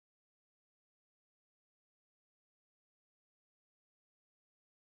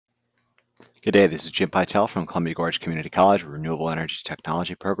Good day, this is Jim Pytel from Columbia Gorge Community College, Renewable Energy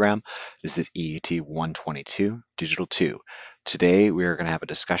Technology Program. This is EET 122, Digital 2. Today we are going to have a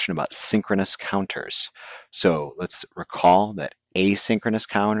discussion about synchronous counters. So let's recall that asynchronous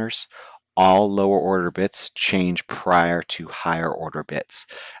counters, all lower order bits change prior to higher order bits,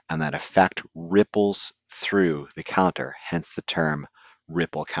 and that effect ripples through the counter, hence the term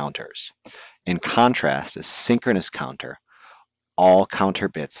ripple counters. In contrast, a synchronous counter, all counter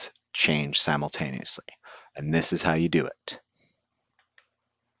bits change simultaneously. And this is how you do it.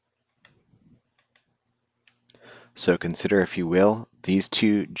 So consider, if you will, these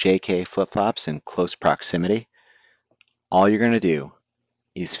two JK flip-flops in close proximity. All you're going to do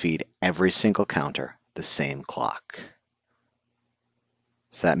is feed every single counter the same clock.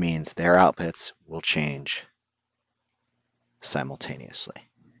 So that means their outputs will change simultaneously.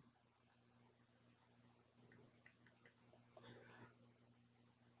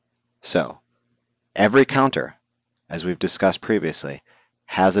 So every counter, as we've discussed previously,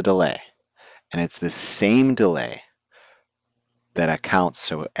 has a delay, and it's the same delay that accounts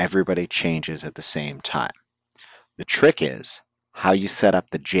so everybody changes at the same time. The trick is how you set up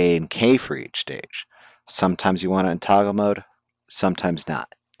the J and K for each stage. Sometimes you want it in toggle mode, sometimes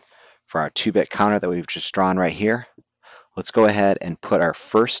not. For our 2-bit counter that we've just drawn right here, let's go ahead and put our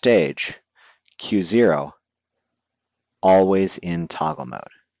first stage, Q0, always in toggle mode.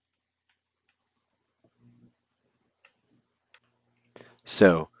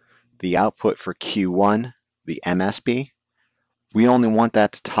 So the output for Q1, the MSB, we only want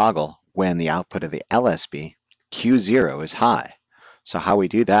that to toggle when the output of the LSB, Q0, is high. So how we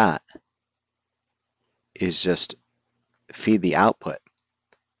do that is just feed the output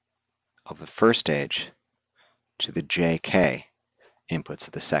of the first stage to the JK inputs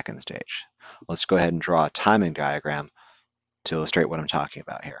of the second stage. Let's go ahead and draw a timing diagram to illustrate what I'm talking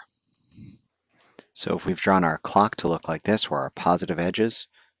about here. So if we've drawn our clock to look like this, where our positive edges,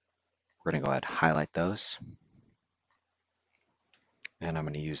 we're going to go ahead and highlight those. And I'm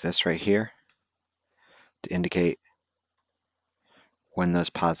going to use this right here to indicate when those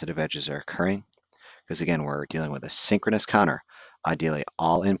positive edges are occurring. Because again, we're dealing with a synchronous counter. Ideally,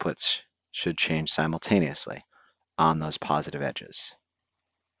 all inputs should change simultaneously on those positive edges.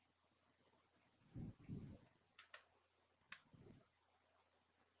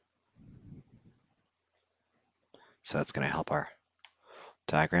 So that's going to help our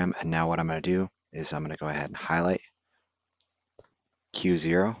diagram. And now what I'm going to do is I'm going to go ahead and highlight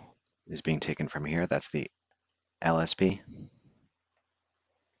Q0 is being taken from here. That's the LSB.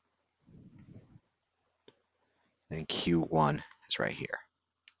 And Q1 is right here.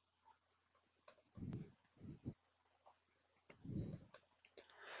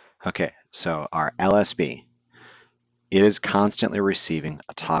 Okay, so our LSB, it is constantly receiving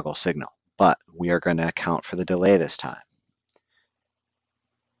a toggle signal, but we are going to account for the delay this time.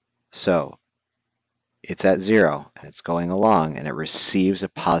 So it's at 0 and it's going along and it receives a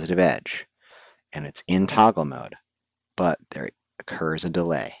positive edge and it's in toggle mode, but there occurs a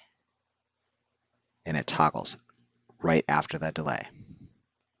delay and it toggles right after that delay.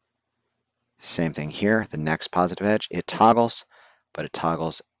 Same thing here, the next positive edge, it toggles, but it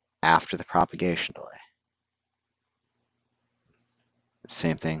toggles after the propagation delay.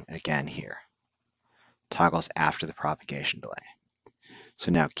 Same thing again here. Toggles after the propagation delay.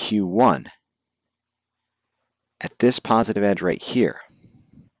 So now Q1, at this positive edge right here,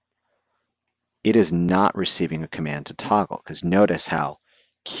 it is not receiving a command to toggle, because notice how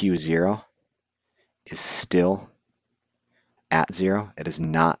Q0 is still at 0. It is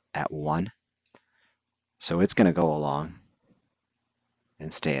not at 1. So it's going to go along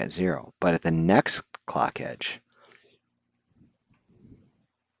and stay at 0. But at the next clock edge,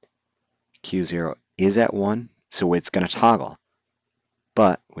 Q0 is at 1, so it's going to toggle.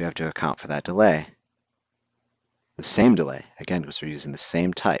 But we have to account for that delay. The same delay, again, because we're using the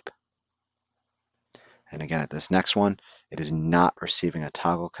same type. And again, at this next one, it is not receiving a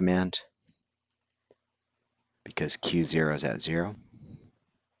toggle command because Q0 is at 0.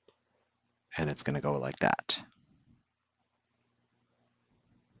 And it's going to go like that.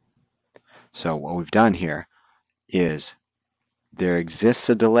 So what we've done here is there exists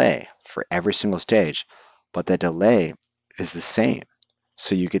a delay for every single stage, but the delay is the same.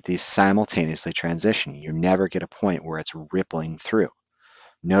 So you get these simultaneously transitioning. You never get a point where it's rippling through.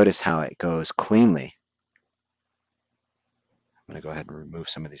 Notice how it goes cleanly. I'm going to go ahead and remove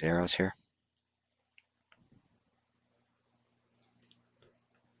some of these arrows here.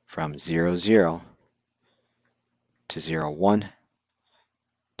 From 0, 0 to 0, 1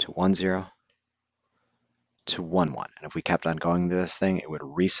 to 1, 0 to 1, 1. And if we kept on going to this thing, it would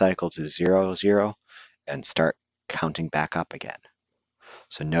recycle to 0, 0 and start counting back up again.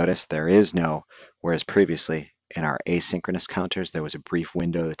 So notice there is no, whereas previously in our asynchronous counters, there was a brief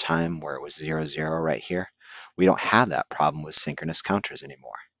window of time where it was 0, 0 right here. We don't have that problem with synchronous counters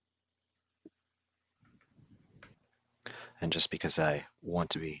anymore. And just because I want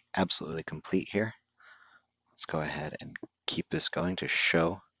to be absolutely complete here, let's go ahead and keep this going to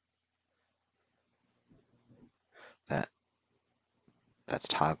show that that's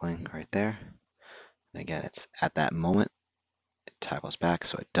toggling right there. And again, it's at that moment, it toggles back,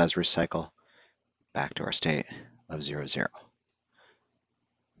 so it does recycle back to our state of 0, 0.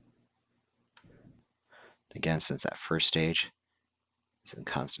 Again, since that first stage is in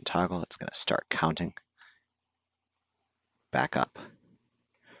constant toggle, it's going to start counting back up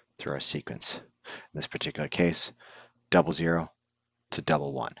through our sequence. In this particular case, 0, 0 to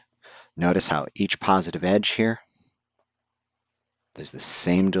 1, 1. Notice how each positive edge here, there's the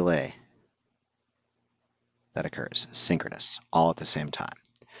same delay that occurs, synchronous, all at the same time.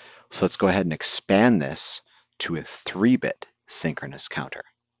 So let's go ahead and expand this to a 3-bit synchronous counter.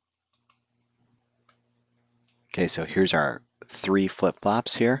 Okay, so here's our 3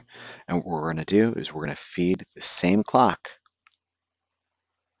 flip-flops here, and what we're going to do is we're going to feed the same clock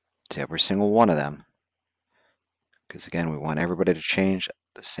to every single one of them, because again, we want everybody to change at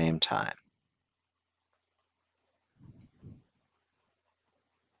the same time.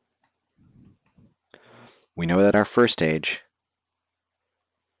 We know that our first stage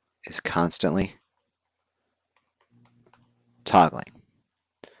is constantly toggling.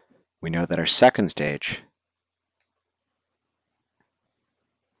 We know that our second stage,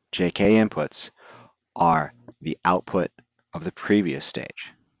 JK inputs, are the output of the previous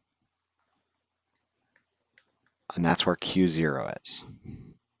stage. And that's where Q0 is.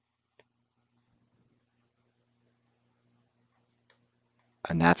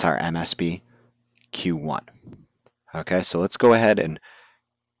 And that's our MSB Q1. Okay, so let's go ahead and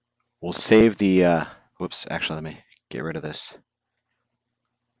we'll save the, whoops, actually let me get rid of this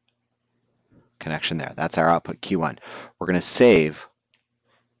connection there. That's our output Q1. We're going to save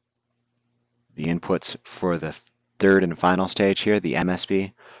the inputs for the third and final stage here, the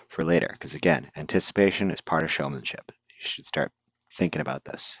MSB, for later. Because again, anticipation is part of showmanship. You should start thinking about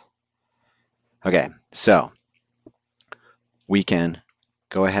this. Okay, so we can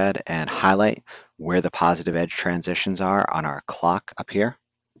go ahead and highlight where the positive edge transitions are on our clock up here.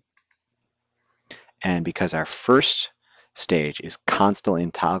 And because our first stage is constantly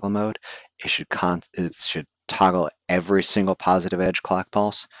in toggle mode, it should toggle every single positive edge clock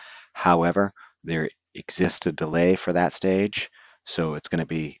pulse. However, there exists a delay for that stage, so it's going to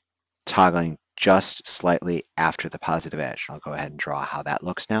be toggling just slightly after the positive edge. I'll go ahead and draw how that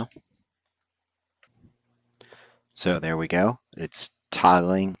looks now. So there we go. It's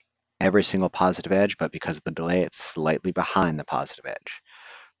toggling every single positive edge, but because of the delay, it's slightly behind the positive edge.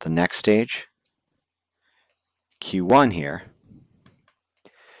 The next stage, Q1 here,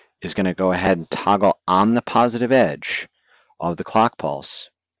 is going to go ahead and toggle on the positive edge of the clock pulse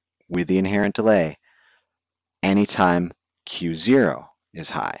with the inherent delay anytime Q0 is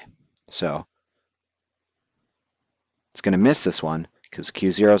high. So it's going to miss this one because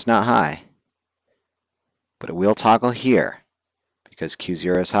Q0 is not high, but it will toggle here because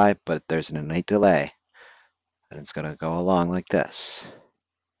Q0 is high, but there's an innate delay, and it's going to go along like this.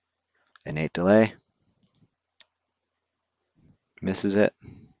 Innate delay, misses it,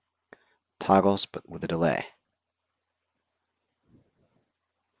 toggles, but with a delay.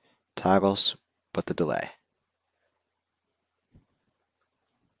 Toggles, but the delay.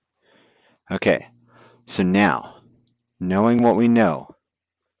 Okay, so now, knowing what we know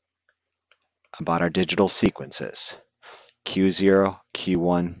about our digital sequences, Q0,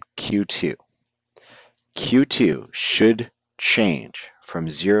 Q1, Q2. Q2 should change from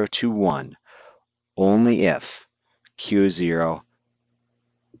 0 to 1 only if Q0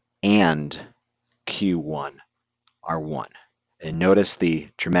 and Q1 are 1. And notice the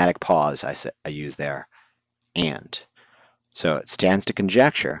dramatic pause I use there, and. So it stands to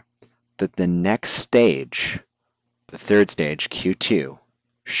conjecture that the next stage, the third stage, Q2,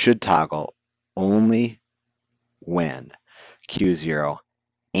 should toggle only when Q0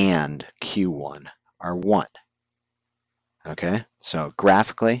 and Q1 are 1. Okay, so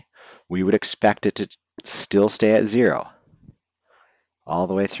graphically, we would expect it to still stay at 0 all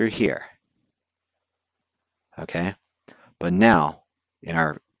the way through here. Okay, but now in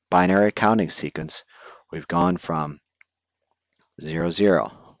our binary counting sequence, we've gone from 0,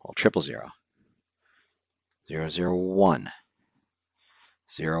 0, well, 0, 0, 0, 0, 1,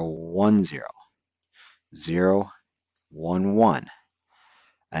 0, 1, 0, 0, 1, 1.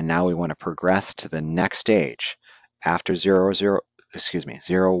 And now we want to progress to the next stage after 0, 0,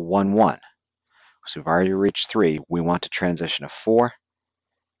 1, 1. So we've already reached 3. We want to transition to 4.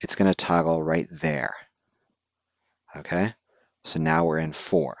 It's going to toggle right there. Okay? So now we're in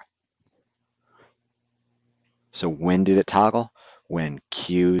 4. So when did it toggle? When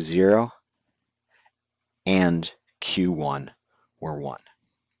Q0 and Q1 were 1.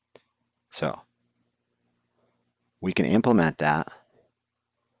 So we can implement that.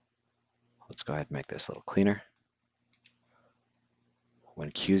 Let's go ahead and make this a little cleaner.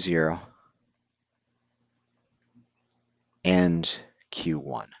 When Q0 and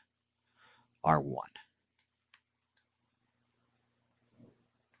Q1 are 1.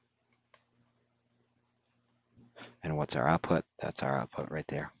 And what's our output? That's our output right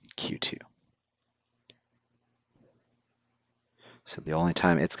there, Q2. So the only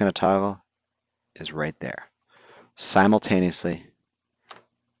time it's going to toggle is right there. Simultaneously,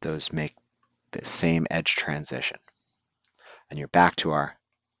 those make the same edge transition. And you're back to our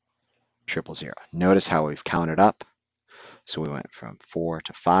 000. Notice how we've counted up. So we went from 4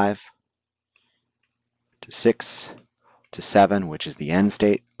 to 5 to 6 to 7, which is the end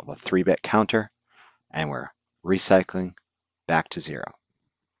state of a 3-bit counter, and we're recycling back to 0.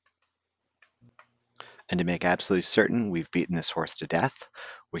 And to make absolutely certain we've beaten this horse to death,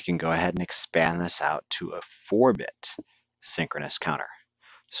 we can go ahead and expand this out to a 4-bit synchronous counter.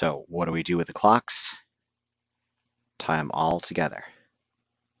 So what do we do with the clocks? Tie them all together.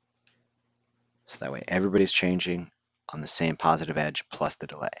 So that way everybody's changing on the same positive edge plus the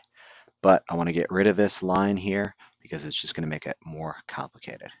delay. But I want to get rid of this line here because it's just going to make it more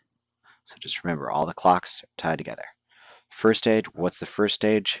complicated. So just remember, all the clocks are tied together. First stage, what's the first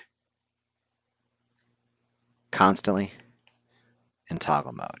stage? Constantly in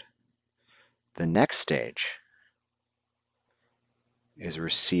toggle mode. The next stage is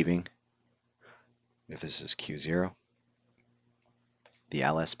receiving, if this is Q0, the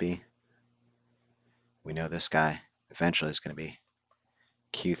LSB. We know this guy eventually is going to be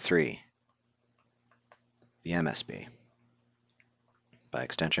Q3, the MSB, by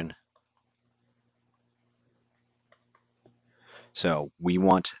extension. So we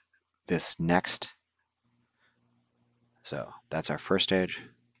want this next, so that's our first stage,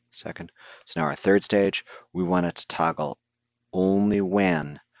 second. So now our third stage, we want it to toggle only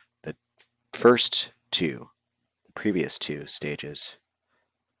when the first two, the previous two stages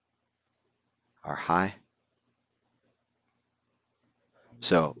are high.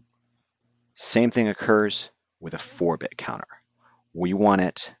 So same thing occurs with a 4-bit counter. We want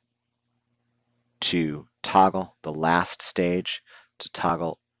it to toggle the last stage to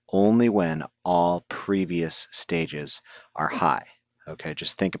toggle only when all previous stages are high. Okay,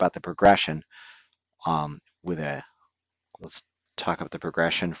 just think about the progression let's talk about the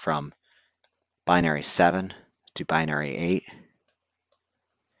progression from binary 7 to binary 8.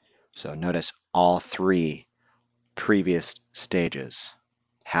 So notice all 3 previous stages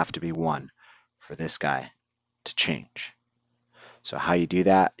have to be 1 for this guy to change. So how you do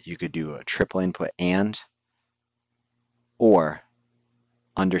that, you could do a triple input AND, or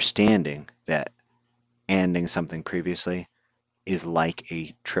understanding that ANDing something previously is like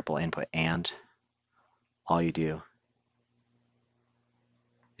a triple input AND. All you do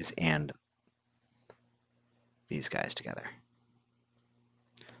is AND these guys together.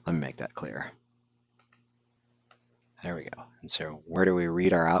 Let me make that clear. There we go. And so where do we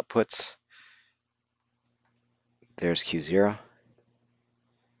read our outputs? There's Q0.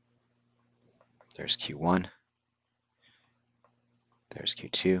 There's Q1. There's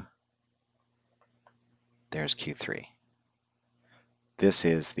Q2. There's Q3. This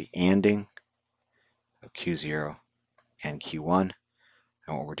is the ANDing of Q0 and Q1.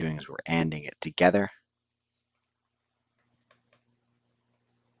 And what we're doing is we're ANDing it together.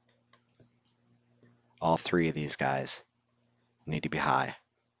 All 3 of these guys need to be high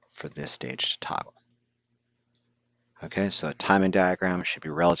for this stage to toggle. Okay, so a timing diagram should be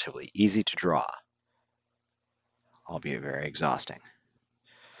relatively easy to draw, albeit very exhausting.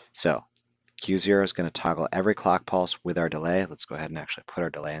 So Q0 is going to toggle every clock pulse with our delay. Let's go ahead and actually put our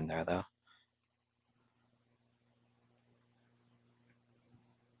delay in there though.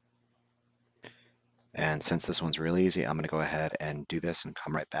 And since this one's really easy, I'm going to go ahead and do this and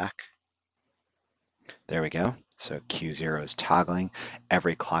come right back. There we go. So Q0 is toggling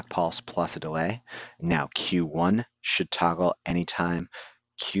every clock pulse plus a delay. Now Q1 should toggle anytime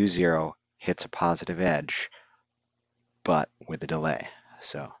Q0 hits a positive edge, but with a delay.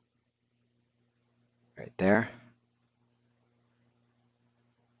 So right there,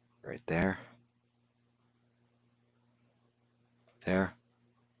 right there, there.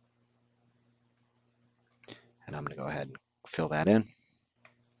 And I'm going to go ahead and fill that in.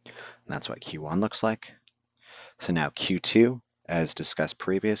 And that's what Q1 looks like. So now Q2, as discussed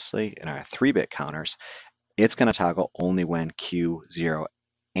previously in our 3-bit counters, it's going to toggle only when Q0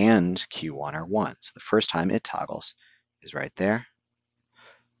 and Q1 are 1. So the first time it toggles is right there,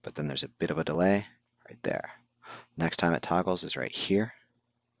 but then there's a bit of a delay right there. Next time it toggles is right here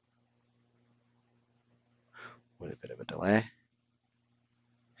with a bit of a delay.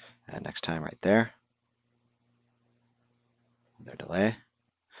 And next time right there, another delay.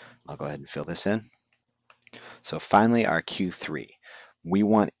 I'll go ahead and fill this in. So finally our Q3. We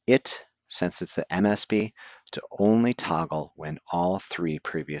want it, since it's the MSB, to only toggle when all 3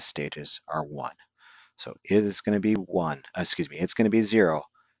 previous stages are 1. So it is going to be it's going to be 0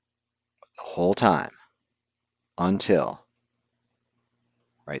 the whole time until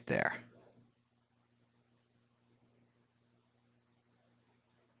right there.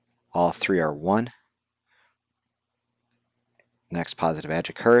 All 3 are 1. Next positive edge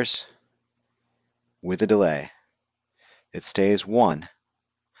occurs with a delay. It stays 1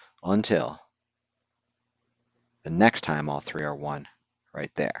 until the next time all 3 are 1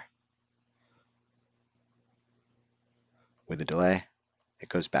 right there. With a delay, it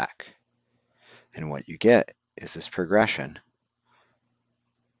goes back. And what you get is this progression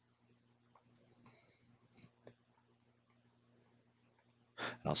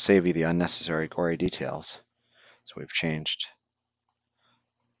and I'll save you the unnecessary gory details. So we've changed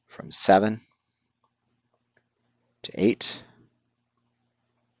from 7 to 8.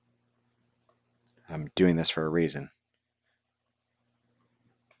 I'm doing this for a reason.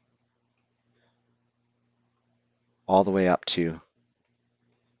 All the way up to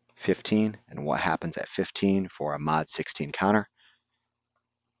 15, and what happens at 15 for a mod 16 counter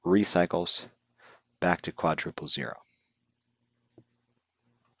recycles back to quadruple 0.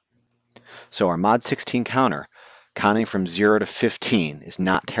 So our mod 16 counter, counting from 0 to 15, is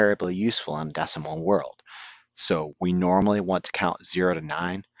not terribly useful in a decimal world. So we normally want to count 0 to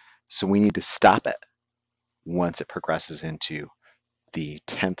 9, so we need to stop it once it progresses into the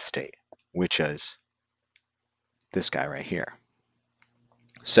 10th state, which is this guy right here.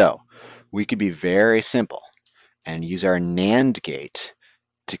 So we could be very simple and use our NAND gate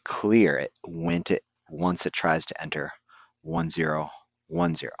to clear it once it tries to enter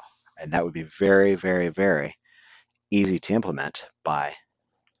 1010. And that would be very, very, very easy to implement by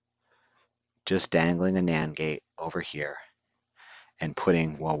just dangling a NAND gate over here and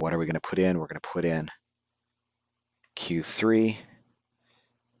putting, well, what are we going to put in? We're going to put in Q3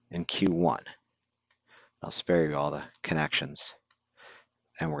 and Q1. I'll spare you all the connections.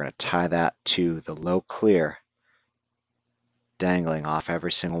 And we're going to tie that to the low clear dangling off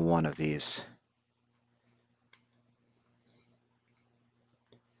every single one of these.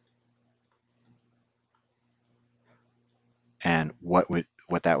 And what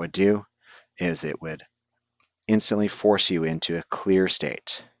that would do is it would instantly force you into a clear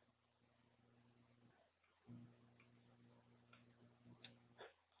state.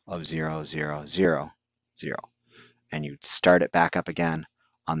 Of 0, 0, 0, 0. And you'd start it back up again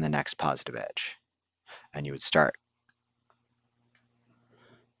on the next positive edge. And you would start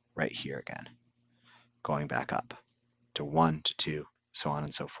right here again, going back up to 1 to 2, so on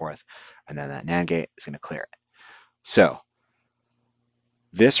and so forth. And then that NAND gate is going to clear it. So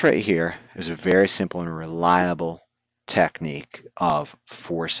this right here is a very simple and reliable technique of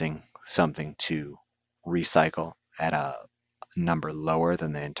forcing something to recycle at a number lower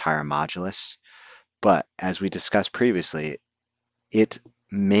than the entire modulus. But as we discussed previously, it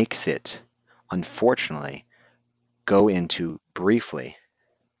makes it, unfortunately, go into briefly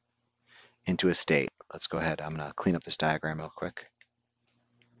into a state. Let's go ahead. I'm going to clean up this diagram real quick.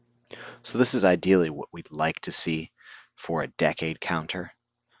 So this is ideally what we'd like to see for a decade counter,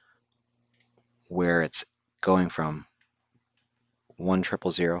 where it's going from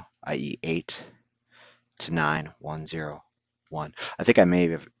 1000, i.e. 8, to 9101. I think I may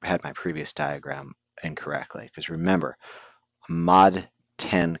have had my previous diagram incorrectly, because remember, a mod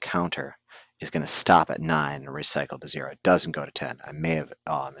 10 counter is going to stop at 9 and recycle to 0. It doesn't go to 10. I may have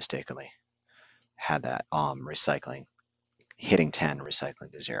mistakenly had that recycling, hitting 10,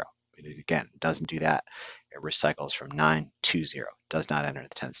 recycling to 0. But it, again, doesn't do that. It recycles from 9 to 0. Does not enter the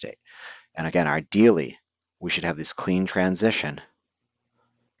 10th state. And again, ideally, we should have this clean transition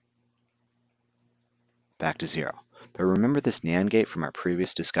back to 0. But remember this NAND gate from our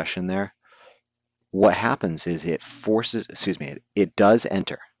previous discussion there? What happens is it forces, it does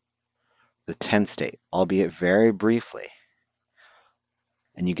enter the 10th state, albeit very briefly,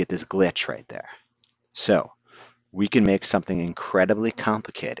 and you get this glitch right there. So we can make something incredibly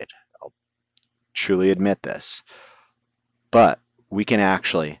complicated. I'll truly admit this. But we can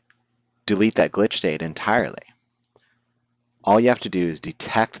actually delete that glitch state entirely. All you have to do is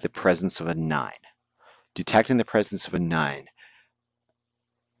detect the presence of a 9. Detecting the presence of a 9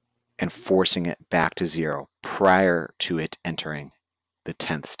 and forcing it back to 0 prior to it entering the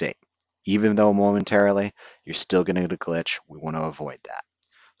 10th state. Even though momentarily you're still going to get a glitch, we want to avoid that.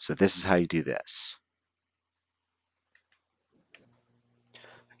 So this is how you do this.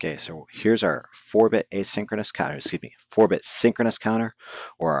 Okay, so here's our 4-bit asynchronous counter, 4-bit synchronous counter,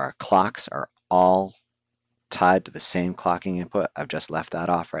 where our clocks are all tied to the same clocking input. I've just left that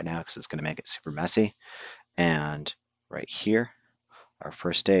off right now because it's going to make it super messy. And right here, our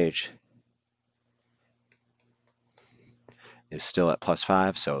first stage is still at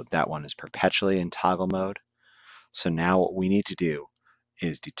 +5, so that one is perpetually in toggle mode. So now what we need to do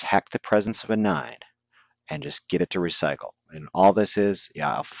is detect the presence of a 9 and just get it to recycle. And all this is,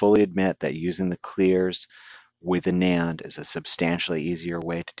 yeah, I'll fully admit that using the clears with a NAND is a substantially easier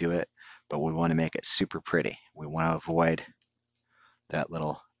way to do it, but we want to make it super pretty. We want to avoid that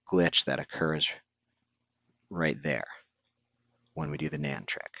little glitch that occurs right there when we do the NAND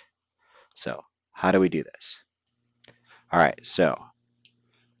trick. So how do we do this? All right, so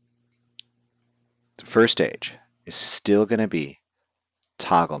the first stage is still going to be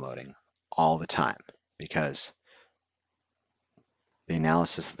toggle moding all the time because the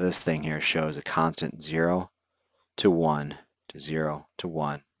analysis of this thing here shows a constant 0 to 1 to 0 to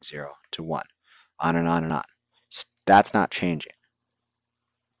 1, 0 to 1, on and on and on. That's not changing.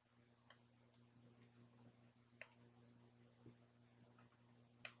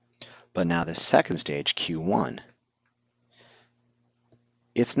 But now the second stage, Q1,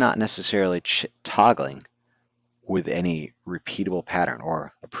 it's not necessarily toggling with any repeatable pattern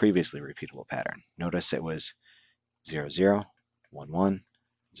or a previously repeatable pattern. Notice it was 0, 0, 1, 1,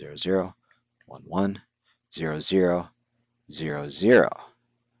 0, 0, 1, 1, 0, 0, 0, 0.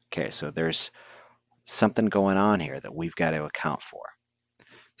 Okay, so there's something going on here that we've got to account for.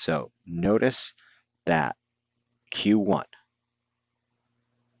 So notice that Q1,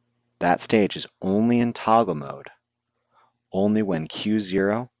 that stage is only in toggle mode only when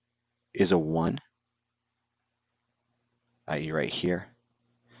Q0 is a 1, i.e. right here,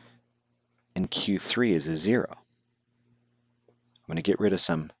 and Q3 is a 0. I'm going to get rid of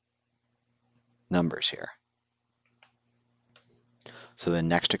some numbers here. So the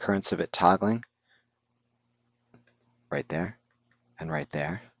next occurrence of it toggling, right there and right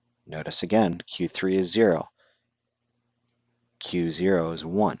there. Notice again, Q3 is 0. Q0 is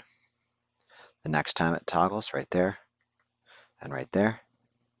 1. The next time it toggles, right there and right there,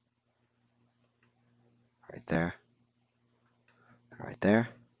 right there, and right there,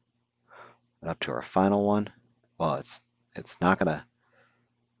 and up to our final one. Well, it's not going to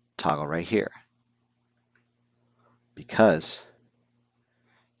toggle right here because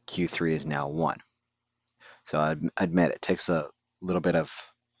Q3 is now 1. So I admit it takes a little bit of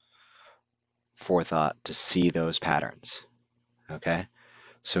forethought to see those patterns. Okay,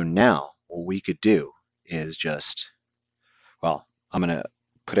 so now what we could do is just, well, I'm going to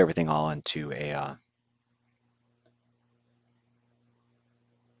put everything all into a,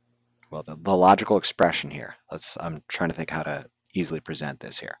 well, the logical expression here. I'm trying to think how to easily present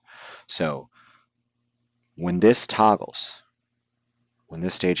this here. So when this toggles, when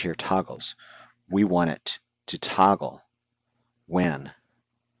this stage here toggles, we want it to toggle when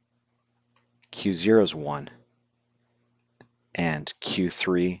Q0 is 1 and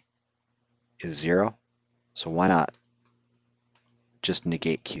Q3 is 0. So why not just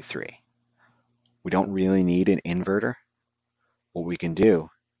negate Q3? We don't really need an inverter. What we can do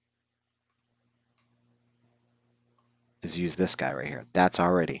is use this guy right here. That's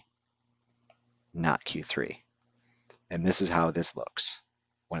already not Q3. And this is how this looks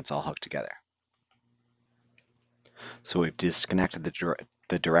when it's all hooked together. So we've disconnected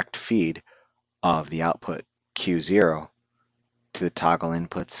the direct feed of the output Q0 to the toggle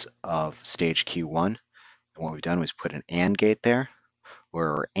inputs of stage Q1. And what we've done was put an AND gate there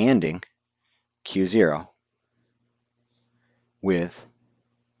where we're ANDing Q0 with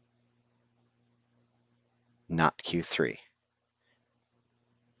not Q3.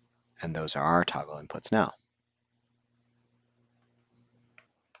 And those are our toggle inputs now.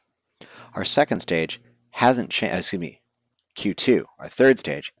 Our second stage hasn't changed, Q2, our third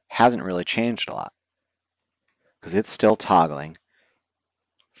stage, hasn't really changed a lot because it's still toggling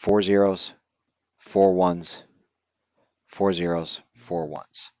 4 zeros, 4 ones, 4 zeros, 4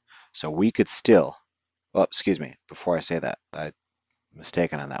 ones. So we could still, oh, excuse me, before I say that, I'm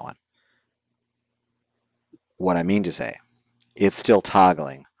mistaken on that one. what I mean to say, it's still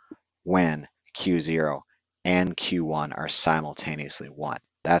toggling when Q0 and Q1 are simultaneously 1.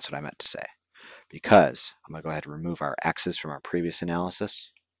 That's what I meant to say. Because I'm going to go ahead and remove our X's from our previous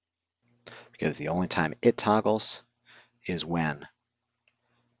analysis, because the only time it toggles is when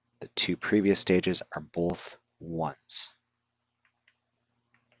the two previous stages are both 1s.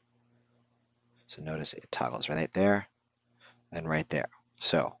 So notice it toggles right there and right there.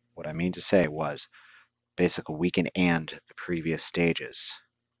 So what I mean to say was basically we can AND the previous stages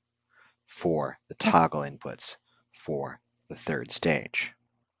for the toggle inputs for the third stage.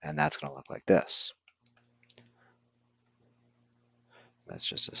 And that's going to look like this. That's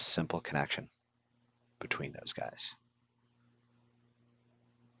just a simple connection between those guys.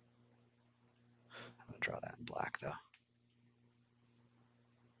 I'm going to draw that in black though.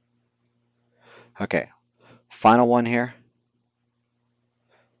 Okay, final one here.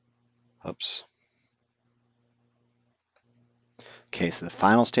 Oops. Okay, so the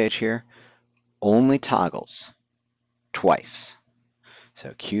final stage here only toggles twice.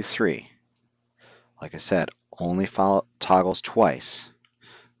 So Q3, like I said, only toggles twice.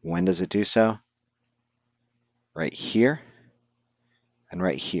 When does it do so? Right here and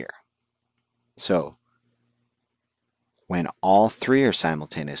right here. So when all three are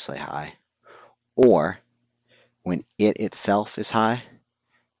simultaneously high, or when it itself is high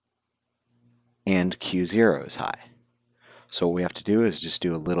and Q0 is high. So what we have to do is just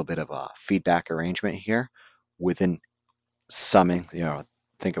do a little bit of a feedback arrangement here within summing,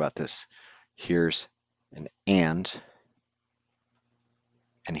 think about this. Here's an and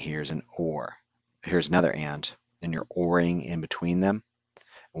here's an or. Here's another and you're oring in between them.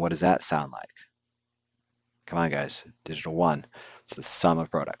 And what does that sound like? Come on, guys. Digital 1. It's the sum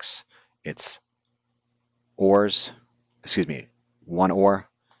of products. It's ors, one or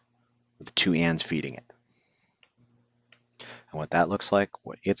with two ands feeding it. And what that looks like,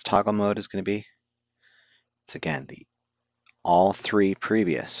 what its toggle mode is going to be, it's again all three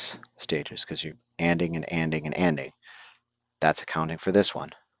previous stages, because you're ANDing and ANDing and ANDing. That's accounting for this one.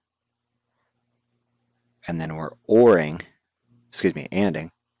 And then we're ANDing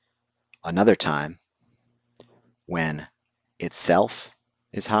another time when itself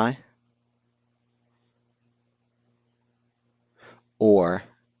is high,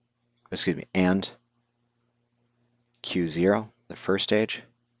 and Q0, the first stage.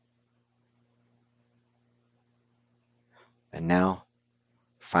 And now,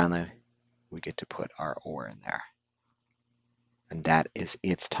 finally, we get to put our OR in there. And that is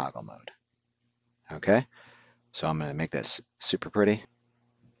its toggle mode. Okay? So I'm going to make this super pretty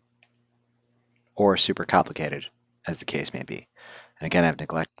or super complicated, as the case may be. And again, I've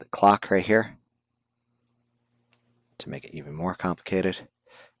neglected the clock right here to make it even more complicated.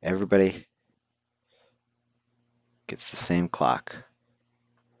 Everybody gets the same clock.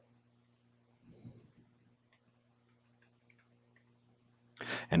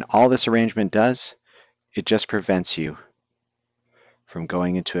 And all this arrangement does, it just prevents you from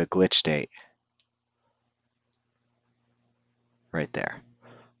going into a glitch state right there,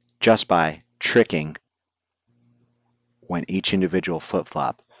 just by tricking when each individual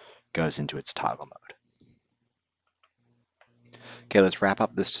flip-flop goes into its toggle mode. Okay, let's wrap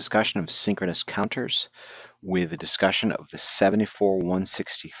up this discussion of synchronous counters with a discussion of the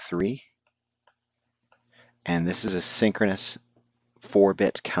 74163. And this is a synchronous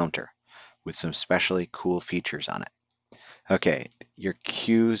 4-bit counter with some especially cool features on it. Okay, your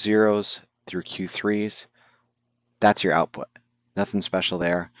Q0s through Q3s, that's your output. Nothing special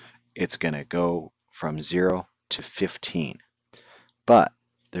there. It's going to go from 0 to 15. But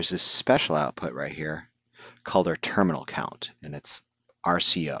there's this special output right here called our terminal count, and it's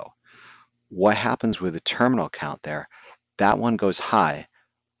RCO. What happens with the terminal count there, that one goes high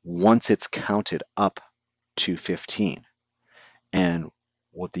once it's counted up to 15. And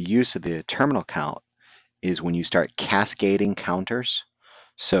what the use of the terminal count is when you start cascading counters.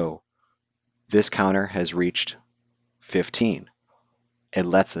 So this counter has reached 15. It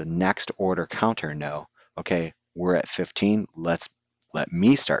lets the next order counter know, okay, we're at 15, let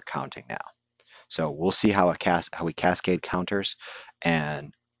me start counting now. So we'll see how we cascade counters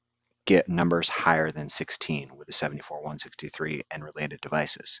and get numbers higher than 16 with the 74163 and related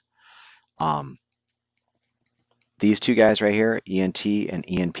devices. These two guys right here, ENT and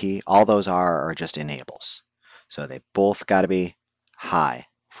ENP, all those are just enables. So they both got to be high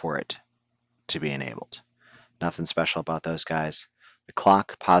for it to be enabled. Nothing special about those guys. The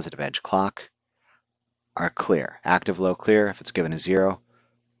clock, positive edge clock, are clear. Active, low, clear. If it's given a 0,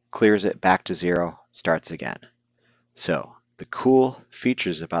 clears it back to 0, starts again. So the cool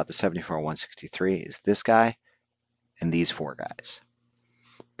features about the 74163 is this guy and these four guys.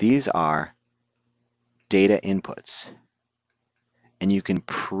 These are data inputs, and you can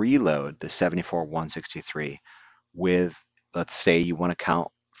preload the 74163 with, let's say you want to count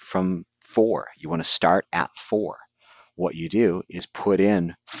from 4. You want to start at 4. What you do is put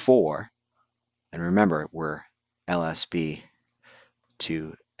in 4, and remember we're LSB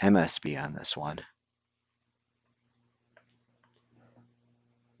to MSB on this one.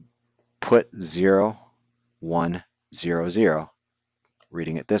 Put 0, 1, 0, 0,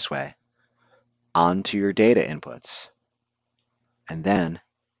 reading it this way, onto your data inputs. And then,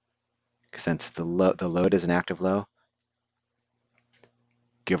 since the load is an active low,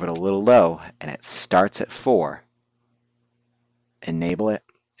 give it a little low, and it starts at 4. Enable it,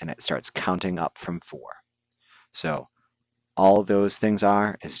 and it starts counting up from 4. So all those things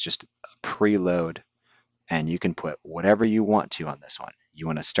is just a preload, and you can put whatever you want to on this one. You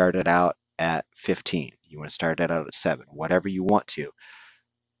want to start it out at 15. You want to start it out at 7. Whatever you want to.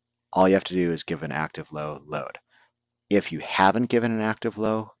 All you have to do is give an active low load. If you haven't given an active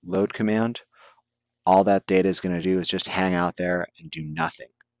low load command, all that data is going to do is just hang out there and do nothing.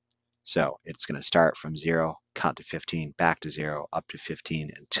 So it's going to start from 0, count to 15, back to 0, up to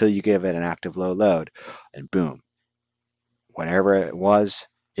 15, until you give it an active low load, and boom. Whatever it was,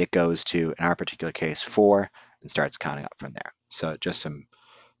 it goes to, in our particular case, 4, and starts counting up from there. So just some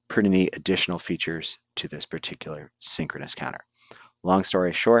pretty neat additional features to this particular synchronous counter. Long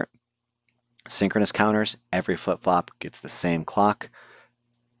story short, synchronous counters, every flip-flop gets the same clock.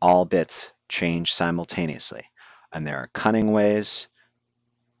 All bits change simultaneously. And there are cunning ways,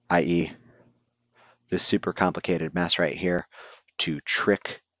 i.e. this super complicated mess right here, to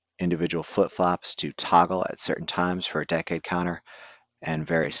trick individual flip-flops to toggle at certain times for a decade counter, and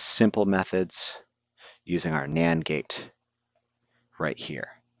very simple methods using our NAND gate right here.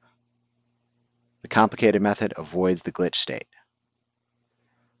 The complicated method avoids the glitch state.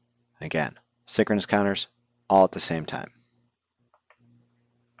 Again, synchronous counters all at the same time.